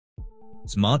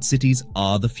smart cities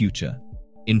are the future.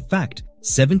 In fact,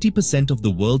 70% of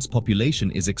the world's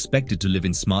population is expected to live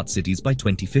in smart cities by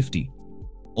 2050.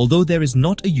 Although there is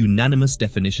not a unanimous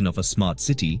definition of a smart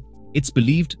city, it's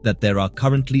believed that there are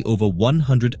currently over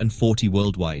 140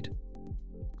 worldwide.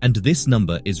 And this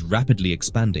number is rapidly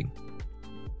expanding.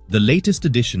 The latest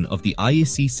edition of the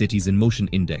IAC Cities in Motion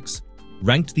Index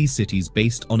ranked these cities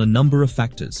based on a number of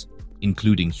factors,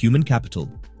 including human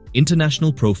capital,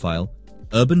 international profile,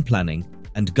 urban planning,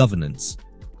 and governance.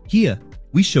 Here,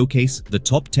 we showcase the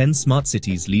top 10 smart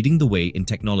cities leading the way in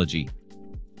technology.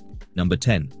 Number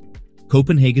 10.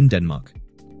 Copenhagen, Denmark.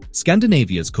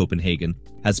 Scandinavia's Copenhagen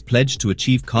has pledged to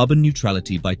achieve carbon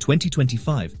neutrality by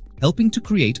 2025, helping to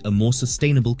create a more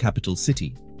sustainable capital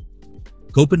city.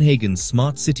 Copenhagen's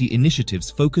smart city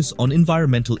initiatives focus on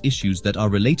environmental issues that are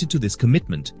related to this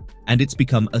commitment, and it's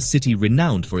become a city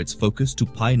renowned for its focus to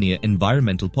pioneer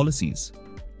environmental policies.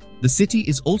 The city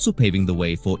is also paving the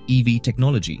way for EV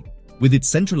technology, with its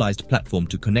centralized platform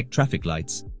to connect traffic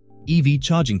lights, EV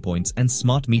charging points, and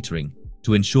smart metering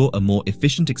to ensure a more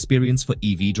efficient experience for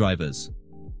EV drivers.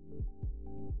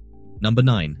 Number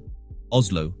 9.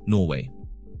 Oslo, Norway.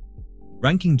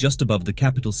 Ranking just above the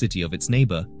capital city of its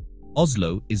neighbor,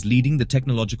 Oslo is leading the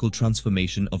technological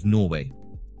transformation of Norway.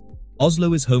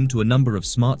 Oslo is home to a number of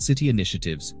smart city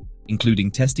initiatives, including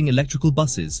testing electrical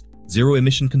buses,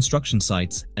 zero-emission construction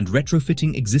sites, and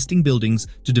retrofitting existing buildings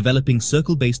to developing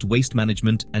circle-based waste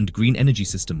management and green energy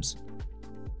systems.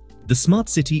 The smart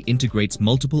city integrates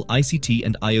multiple ICT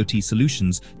and IoT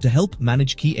solutions to help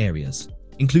manage key areas,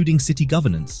 including city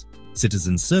governance,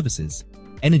 citizen services,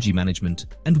 energy management,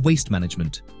 and waste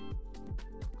management.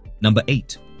 Number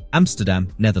 8. Amsterdam,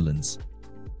 Netherlands.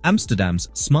 Amsterdam's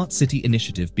Smart City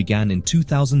initiative began in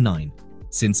 2009,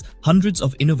 since hundreds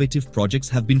of innovative projects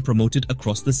have been promoted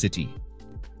across the city.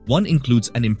 One includes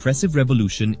an impressive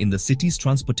revolution in the city's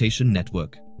transportation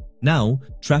network. Now,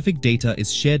 traffic data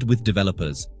is shared with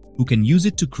developers, who can use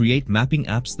it to create mapping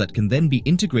apps that can then be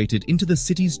integrated into the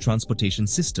city's transportation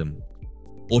system.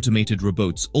 Automated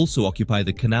robots also occupy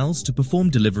the canals to perform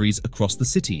deliveries across the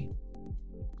city.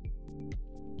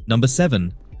 Number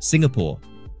 7. Singapore.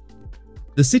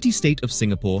 The city-state of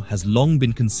Singapore has long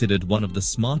been considered one of the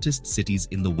smartest cities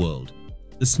in the world.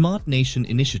 The Smart Nation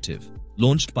Initiative,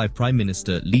 launched by Prime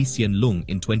Minister Lee Hsien Loong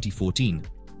in 2014,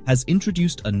 has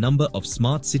introduced a number of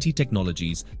smart city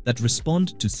technologies that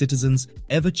respond to citizens'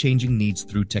 ever-changing needs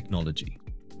through technology.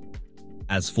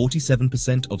 As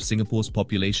 47% of Singapore's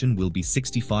population will be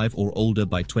 65 or older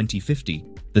by 2050,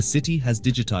 the city has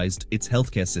digitized its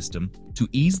healthcare system to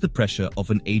ease the pressure of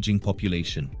an aging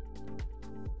population.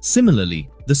 Similarly,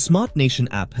 the Smart Nation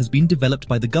app has been developed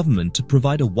by the government to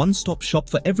provide a one-stop shop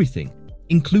for everything,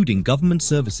 including government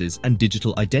services and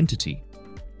digital identity.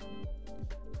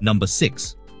 Number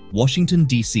 6. Washington,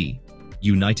 D.C.,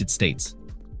 United States.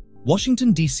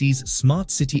 Washington, D.C.'s Smart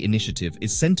City initiative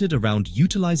is centered around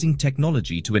utilizing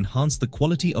technology to enhance the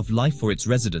quality of life for its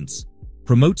residents,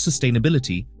 promote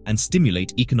sustainability, and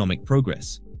stimulate economic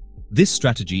progress. This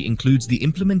strategy includes the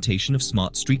implementation of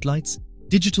smart streetlights,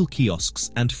 digital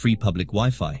kiosks, and free public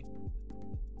Wi-Fi.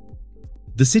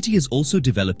 The city is also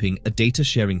developing a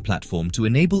data-sharing platform to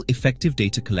enable effective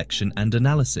data collection and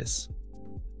analysis.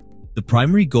 The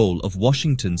primary goal of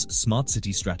Washington's Smart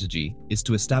City strategy is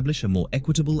to establish a more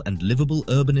equitable and livable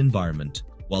urban environment,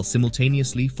 while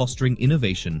simultaneously fostering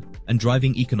innovation and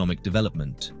driving economic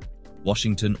development.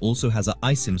 Washington also has an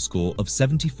ISIM score of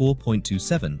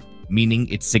 74.27, meaning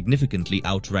it significantly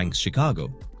outranks Chicago.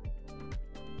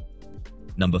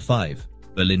 Number 5.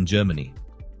 Berlin, Germany.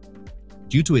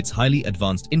 Due to its highly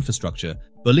advanced infrastructure,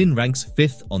 Berlin ranks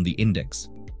 5th on the index.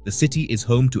 The city is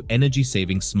home to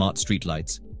energy-saving smart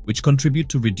streetlights, which contribute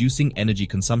to reducing energy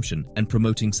consumption and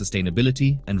promoting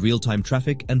sustainability and real-time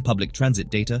traffic and public transit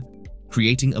data,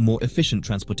 creating a more efficient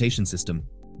transportation system.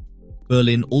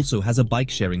 Berlin also has a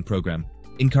bike-sharing program,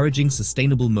 encouraging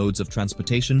sustainable modes of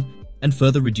transportation and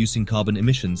further reducing carbon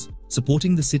emissions,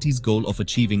 supporting the city's goal of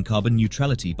achieving carbon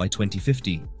neutrality by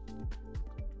 2050.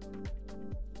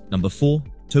 Number 4.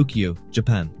 Tokyo,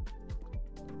 Japan.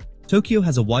 Tokyo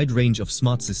has a wide range of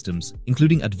smart systems,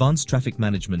 including advanced traffic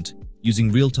management,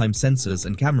 using real-time sensors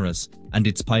and cameras, and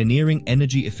its pioneering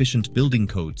energy-efficient building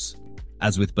codes.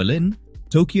 As with Berlin,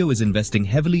 Tokyo is investing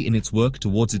heavily in its work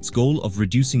towards its goal of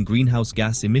reducing greenhouse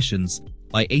gas emissions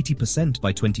by 80%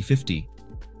 by 2050.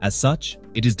 As such,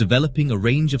 it is developing a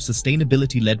range of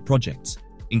sustainability-led projects,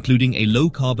 including a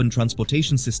low-carbon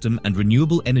transportation system and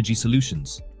renewable energy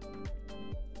solutions.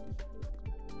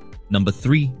 Number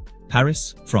 3.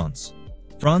 Paris, France.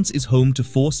 France is home to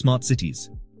 4 smart cities: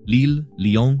 Lille,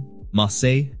 Lyon,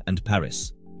 Marseille, and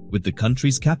Paris, with the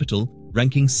country's capital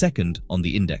ranking second on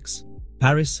the index.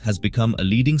 Paris has become a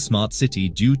leading smart city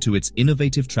due to its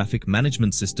innovative traffic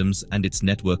management systems and its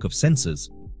network of sensors,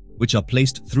 which are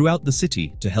placed throughout the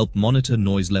city to help monitor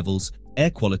noise levels, air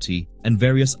quality, and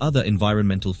various other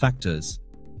environmental factors.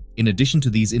 In addition to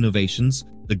these innovations,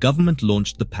 the government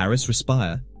launched the Paris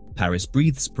Respire, Paris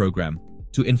Breathes program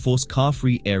to enforce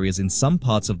car-free areas in some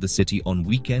parts of the city on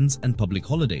weekends and public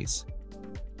holidays.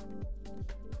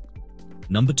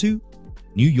 Number 2.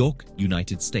 New York,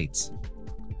 United States.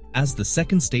 As the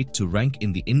second state to rank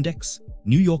in the index,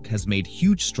 New York has made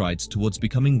huge strides towards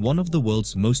becoming one of the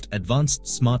world's most advanced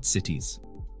smart cities.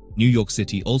 New York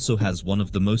City also has one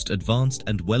of the most advanced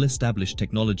and well-established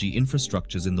technology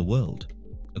infrastructures in the world,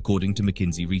 according to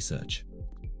McKinsey research.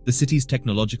 The city's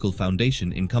technological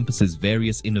foundation encompasses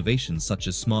various innovations such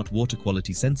as smart water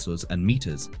quality sensors and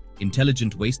meters,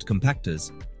 intelligent waste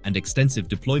compactors, and extensive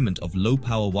deployment of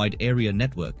low-power wide area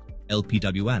network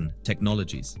 (LPWAN)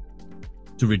 technologies.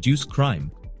 To reduce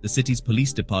crime, the city's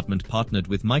police department partnered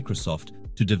with Microsoft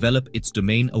to develop its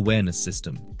domain awareness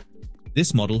system.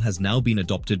 This model has now been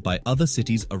adopted by other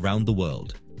cities around the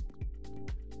world.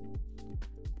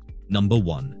 Number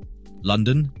 1.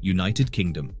 London, United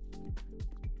Kingdom.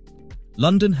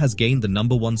 London has gained the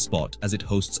number 1 spot as it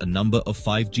hosts a number of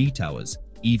 5G towers,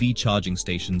 EV charging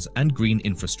stations, and green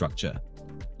infrastructure.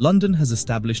 London has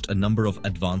established a number of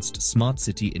advanced smart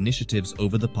city initiatives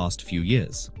over the past few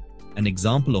years. An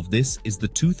example of this is the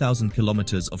 2,000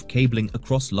 kilometers of cabling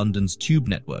across London's tube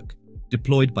network,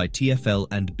 deployed by TfL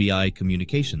and BI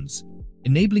Communications,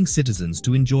 enabling citizens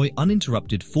to enjoy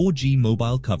uninterrupted 4G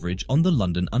mobile coverage on the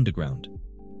London Underground.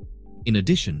 In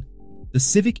addition, the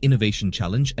Civic Innovation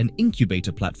Challenge, an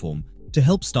incubator platform to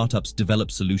help startups develop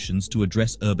solutions to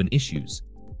address urban issues,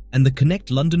 and the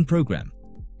Connect London program,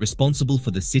 responsible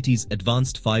for the city's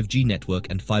advanced 5G network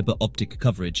and fiber optic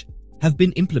coverage, have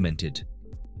been implemented.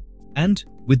 And,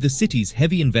 with the city's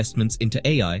heavy investments into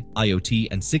AI, IoT,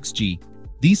 and 6G,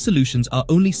 these solutions are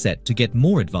only set to get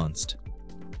more advanced.